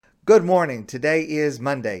Good morning. Today is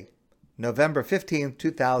Monday, November 15th,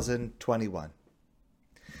 2021.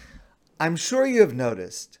 I'm sure you have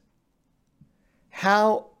noticed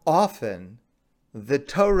how often the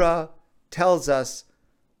Torah tells us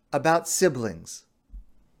about siblings.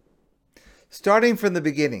 Starting from the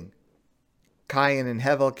beginning, Cain and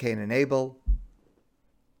Hevel, Cain and Abel,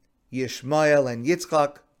 Yishmael and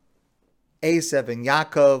Yitzchak, Esav and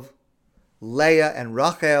Yaakov, Leah and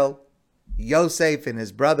Rachel, Yosef and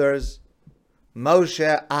his brothers,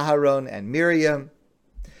 Moshe, Aharon, and Miriam.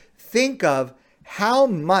 Think of how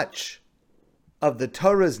much of the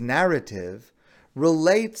Torah's narrative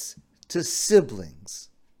relates to siblings.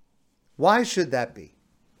 Why should that be?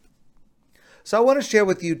 So I want to share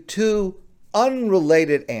with you two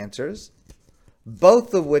unrelated answers,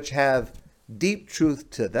 both of which have deep truth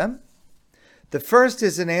to them. The first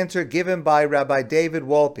is an answer given by Rabbi David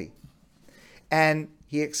Wolpe, and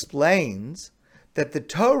he explains that the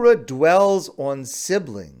Torah dwells on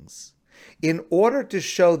siblings in order to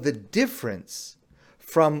show the difference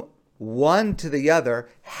from one to the other,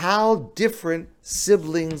 how different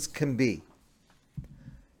siblings can be.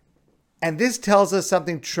 And this tells us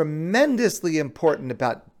something tremendously important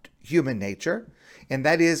about human nature, and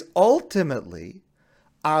that is ultimately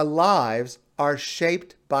our lives are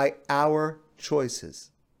shaped by our choices.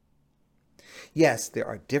 Yes, there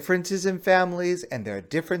are differences in families and there are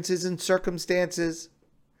differences in circumstances.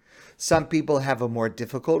 Some people have a more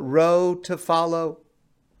difficult road to follow.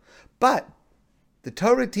 But the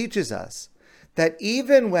Torah teaches us that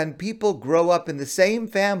even when people grow up in the same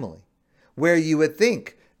family, where you would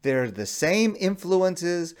think they're the same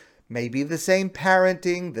influences, maybe the same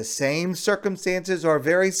parenting, the same circumstances are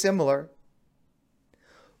very similar,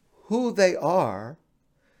 who they are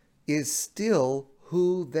is still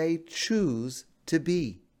who they choose to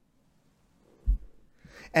be.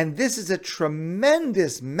 And this is a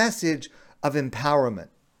tremendous message of empowerment.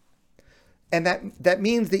 And that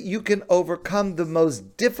means that you can overcome the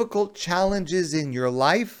most difficult challenges in your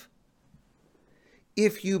life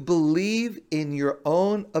if you believe in your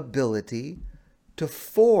own ability to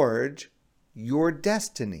forge your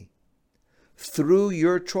destiny through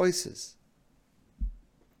your choices.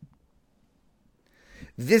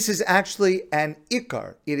 This is actually an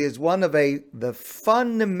ikar. It is one of the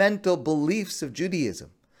fundamental beliefs of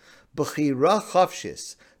Judaism. Bechira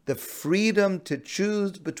chafshis, the freedom to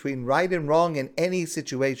choose between right and wrong in any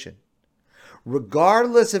situation,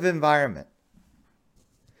 regardless of environment.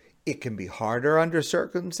 It can be harder under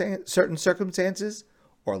certain circumstances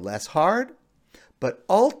or less hard, but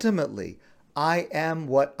ultimately, I am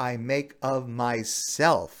what I make of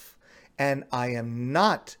myself, and I am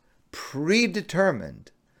not predetermined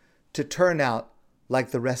to turn out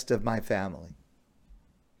like the rest of my family.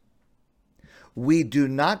 We do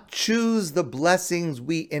not choose the blessings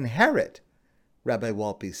we inherit, Rabbi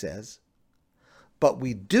Wolpe says, but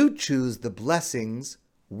we do choose the blessings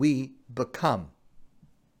we become.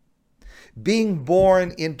 Being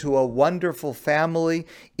born into a wonderful family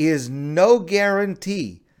is no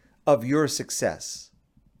guarantee of your success.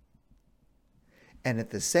 And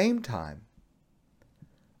at the same time,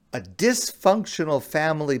 a dysfunctional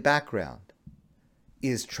family background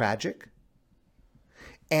is tragic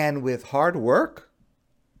and, with hard work,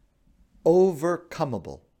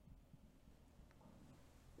 overcomable.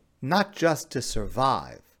 Not just to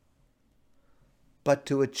survive, but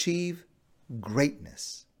to achieve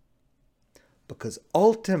greatness. Because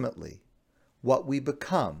ultimately, what we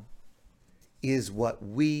become is what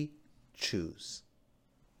we choose.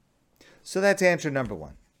 So that's answer number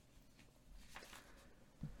one.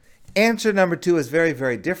 Answer number two is very,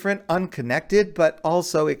 very different, unconnected, but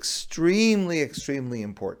also extremely, extremely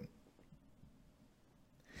important.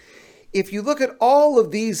 If you look at all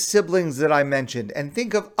of these siblings that I mentioned and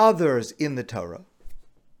think of others in the Torah,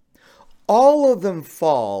 all of them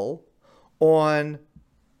fall on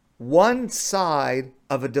one side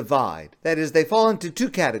of a divide. That is, they fall into two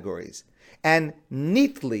categories, and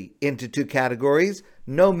neatly into two categories,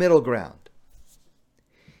 no middle ground.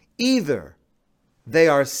 Either they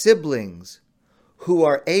are siblings who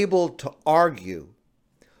are able to argue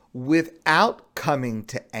without coming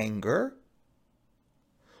to anger,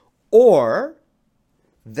 or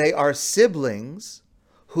they are siblings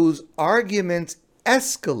whose arguments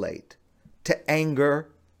escalate to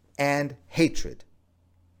anger and hatred.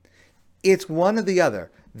 It's one or the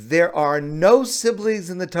other. There are no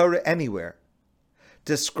siblings in the Torah anywhere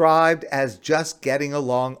described as just getting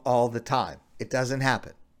along all the time. It doesn't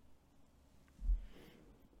happen.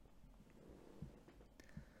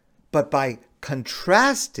 But by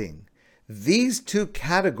contrasting these two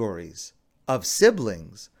categories of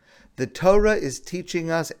siblings, The Torah is teaching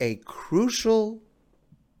us a crucial,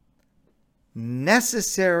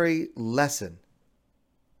 necessary lesson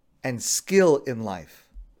and skill in life.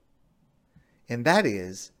 And that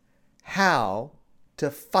is how to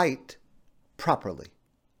fight properly.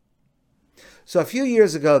 So a few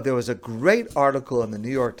years ago, there was a great article in the New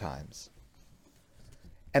York Times.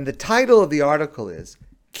 And the title of the article is,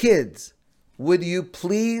 "Kids, would you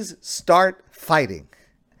please start fighting?"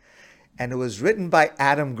 And it was written by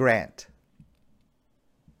Adam Grant.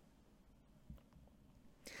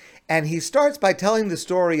 And he starts by telling the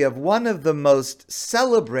story of one of the most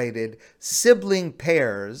celebrated sibling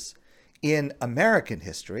pairs in American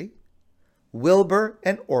history, Wilbur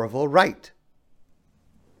and Orville Wright.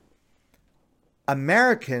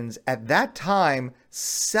 Americans at that time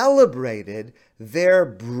celebrated their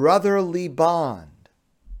brotherly bond.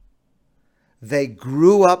 They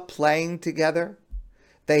grew up playing together.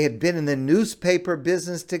 They had been in the newspaper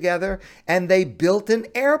business together, and they built an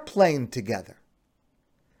airplane together.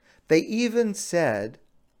 They even said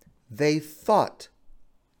they thought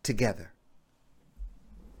together.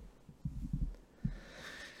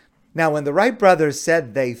 Now, when the Wright brothers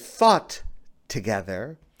said they thought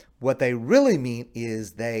together, what they really mean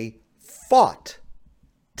is they fought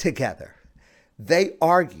together. They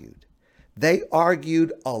argued. They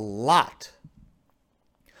argued a lot.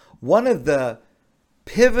 One of the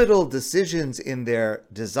pivotal decisions in their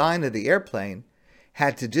design of the airplane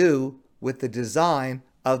had to do with the design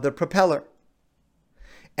of the propeller.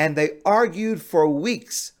 And they argued for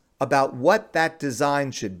weeks about what that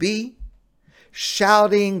design should be,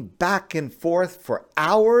 shouting back and forth for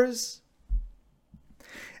hours.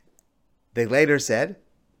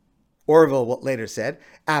 Orville later said,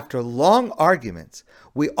 after long arguments,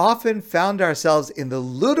 we often found ourselves in the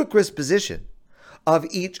ludicrous position of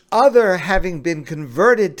each other having been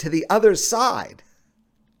converted to the other side,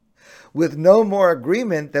 with no more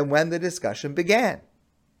agreement than when the discussion began.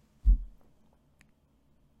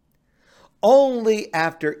 Only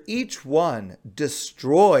after each one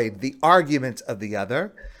destroyed the arguments of the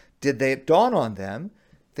other did it dawn on them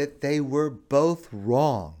that they were both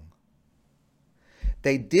wrong.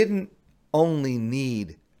 They didn't only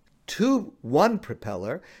need one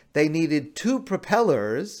propeller, they needed two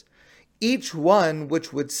propellers, each one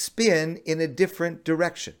which would spin in a different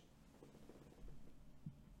direction.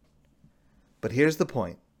 But here's the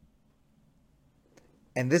point.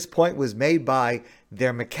 And this point was made by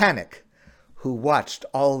their mechanic, who watched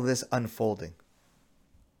all of this unfolding.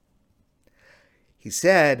 He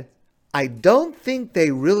said, "I don't think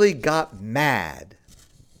they really got mad,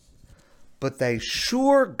 but they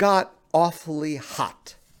sure got awfully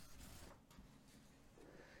hot."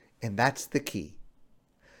 And that's the key.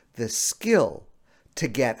 The skill to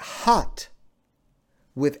get hot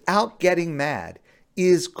without getting mad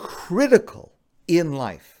is critical in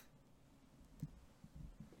life.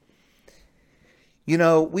 You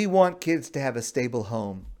know, we want kids to have a stable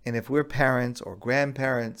home, and if we're parents or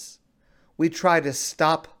grandparents, we try to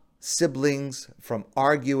stop siblings from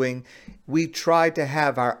arguing. We try to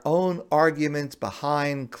have our own arguments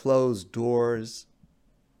behind closed doors.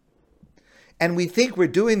 And we think we're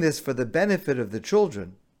doing this for the benefit of the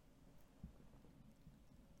children.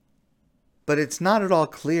 But it's not at all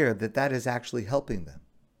clear that that is actually helping them.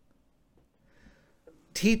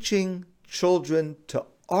 Teaching children to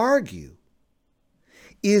argue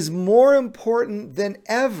is more important than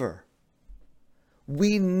ever.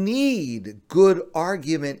 We need good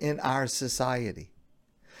argument in our society.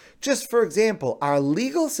 Just for example, our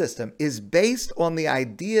legal system is based on the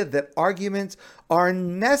idea that arguments are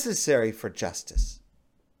necessary for justice.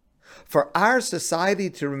 For our society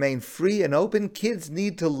to remain free and open, kids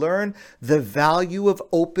need to learn the value of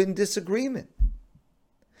open disagreement.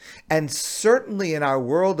 And certainly in our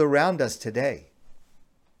world around us today,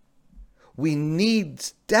 we need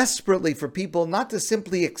desperately for people not to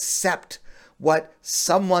simply accept what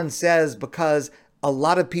someone says because a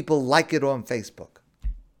lot of people like it on Facebook,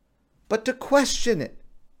 but to question it,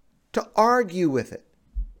 to argue with it.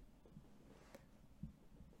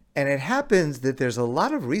 And it happens that there's a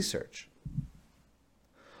lot of research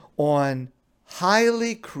on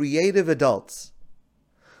highly creative adults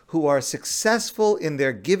who are successful in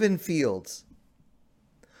their given fields,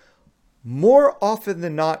 more often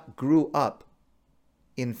than not grew up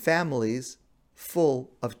in families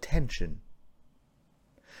full of tension.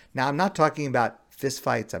 Now, I'm not talking about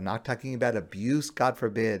fistfights. I'm not talking about abuse, God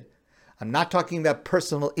forbid. I'm not talking about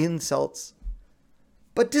personal insults,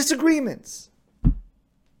 but disagreements,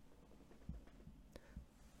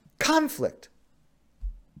 conflict.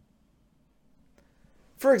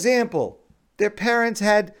 For example, their parents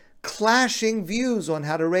had clashing views on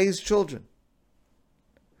how to raise children,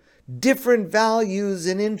 different values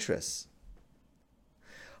and interests.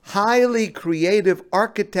 Highly creative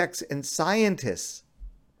architects and scientists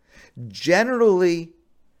generally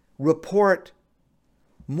report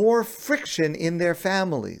more friction in their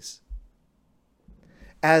families.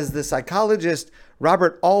 As the psychologist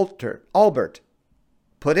Robert Albert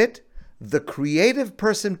put it, the creative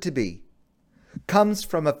person to be comes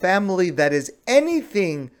from a family that is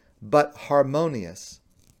anything but harmonious,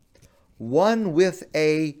 one with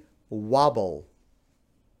a wobble.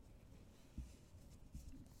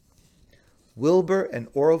 Wilbur and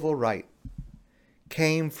Orville Wright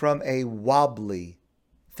came from a wobbly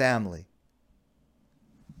family.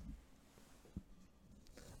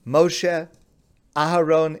 Moshe,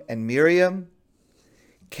 Aharon, and Miriam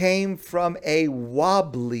came from a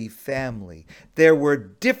wobbly family. There were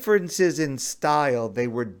differences in style. There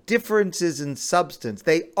were differences in substance.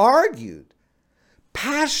 They argued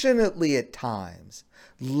passionately at times,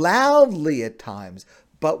 loudly at times,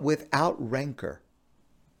 but without rancor,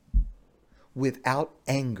 without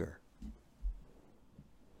anger.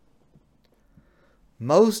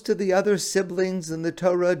 Most of the other siblings in the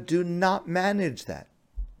Torah do not manage that.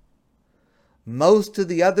 Most of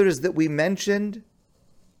the others that we mentioned,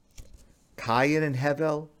 Cain and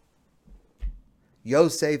Hevel,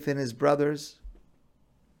 Yosef and his brothers,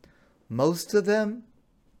 most of them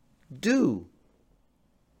do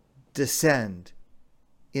descend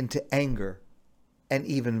into anger and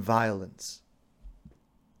even violence.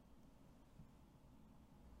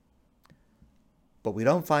 But we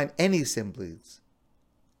don't find any siblings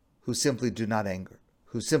who simply do not anger,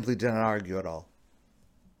 who simply do not argue at all.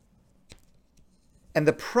 And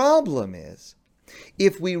the problem is,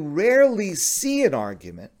 if we rarely see an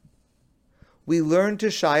argument, we learn to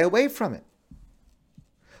shy away from it.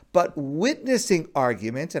 But witnessing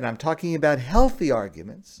arguments, and I'm talking about healthy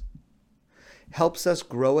arguments, helps us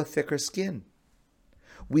grow a thicker skin.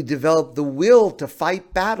 We develop the will to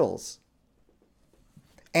fight battles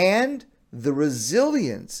and the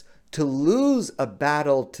resilience to lose a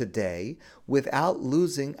battle today without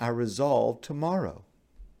losing our resolve tomorrow.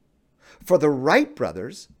 For the Wright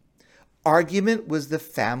brothers, argument was the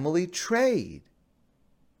family trade.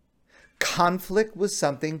 Conflict was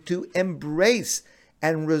something to embrace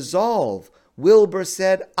and resolve. Wilbur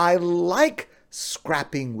said, "I like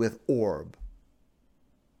scrapping with Orb."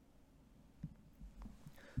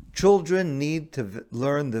 Children need to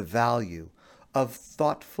learn the value of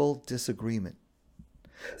thoughtful disagreement.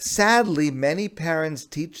 Sadly, many parents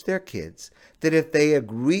teach their kids that if they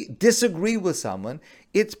disagree with someone,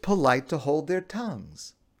 it's polite to hold their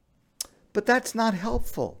tongues. But that's not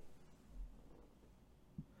helpful,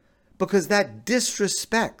 because that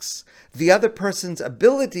disrespects the other person's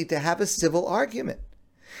ability to have a civil argument.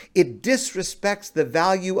 It disrespects the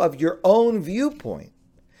value of your own viewpoint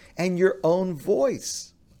and your own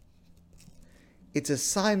voice. It's a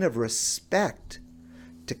sign of respect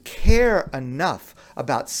to care enough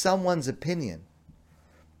about someone's opinion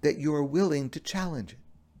that you are willing to challenge it.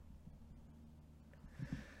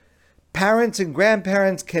 Parents and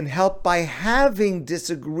grandparents can help by having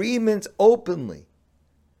disagreements openly,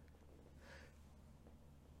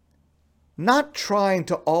 not trying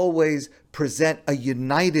to always present a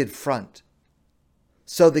united front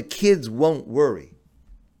so the kids won't worry.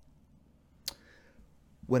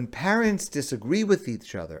 When parents disagree with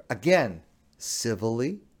each other, again,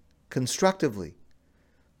 civilly, constructively,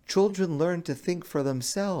 children learn to think for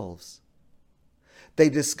themselves. They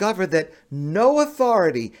discover that no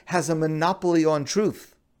authority has a monopoly on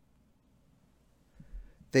truth.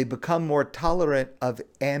 They become more tolerant of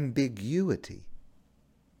ambiguity.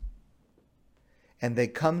 And they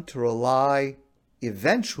come to rely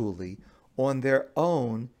eventually on their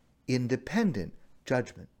own independent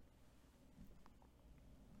judgment.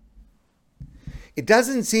 It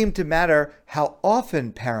doesn't seem to matter how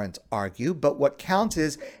often parents argue, but what counts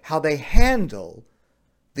is how they handle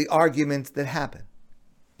the arguments that happen.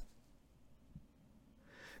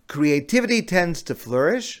 Creativity tends to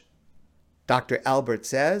flourish, Dr. Albert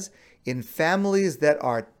says, in families that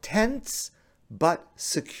are tense but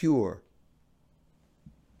secure.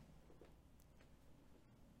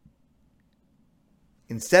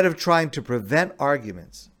 Instead of trying to prevent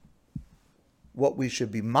arguments, what we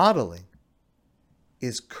should be modeling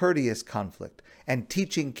is courteous conflict and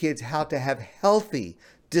teaching kids how to have healthy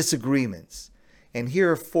disagreements. And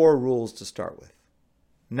here are 4 rules to start with.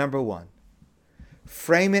 Number 1,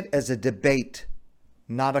 frame it as a debate,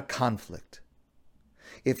 not a conflict.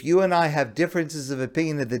 If you and I have differences of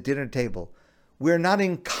opinion at the dinner table, we're not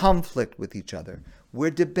in conflict with each other. We're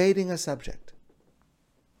debating a subject.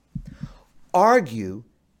 argue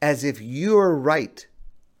as if you are right,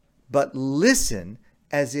 but listen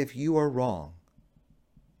as if you are wrong.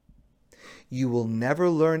 You will never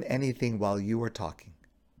learn anything while you are talking.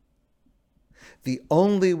 The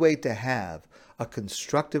only way to have a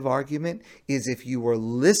constructive argument is if you are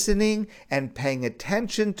listening and paying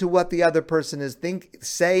attention to what the other person is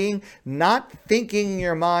saying, not thinking in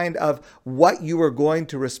your mind of what you are going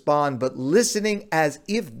to respond, but listening as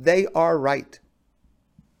if they are right.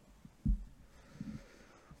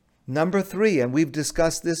 Number 3, and we've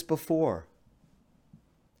discussed this before,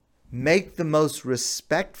 make the most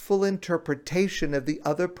respectful interpretation of the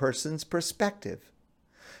other person's perspective.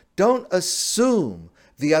 Don't assume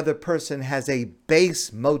the other person has a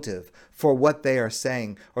base motive for what they are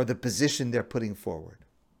saying or the position they're putting forward.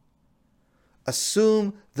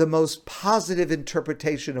 Assume the most positive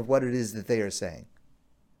interpretation of what it is that they are saying.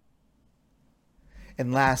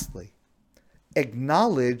 And lastly,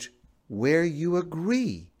 acknowledge where you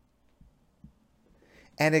agree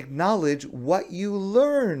and acknowledge what you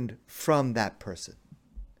learned from that person.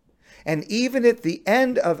 And even at the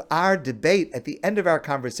end of our debate, at the end of our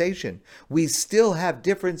conversation, we still have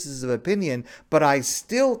differences of opinion, but I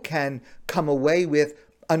still can come away with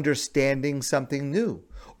understanding something new,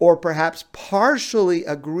 or perhaps partially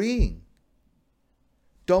agreeing.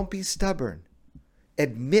 Don't be stubborn.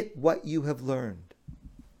 Admit what you have learned.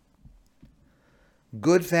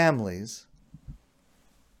 Good families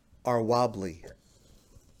are wobbly.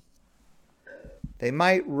 They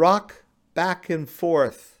might rock back and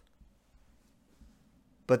forth,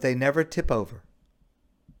 but they never tip over.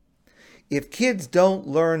 If kids don't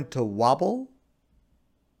learn to wobble,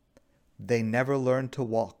 they never learn to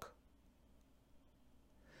walk.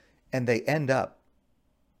 And they end up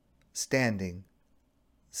standing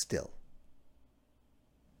still.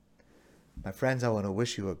 My friends, I want to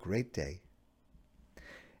wish you a great day.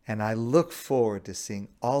 And I look forward to seeing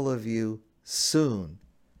all of you soon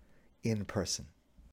in person.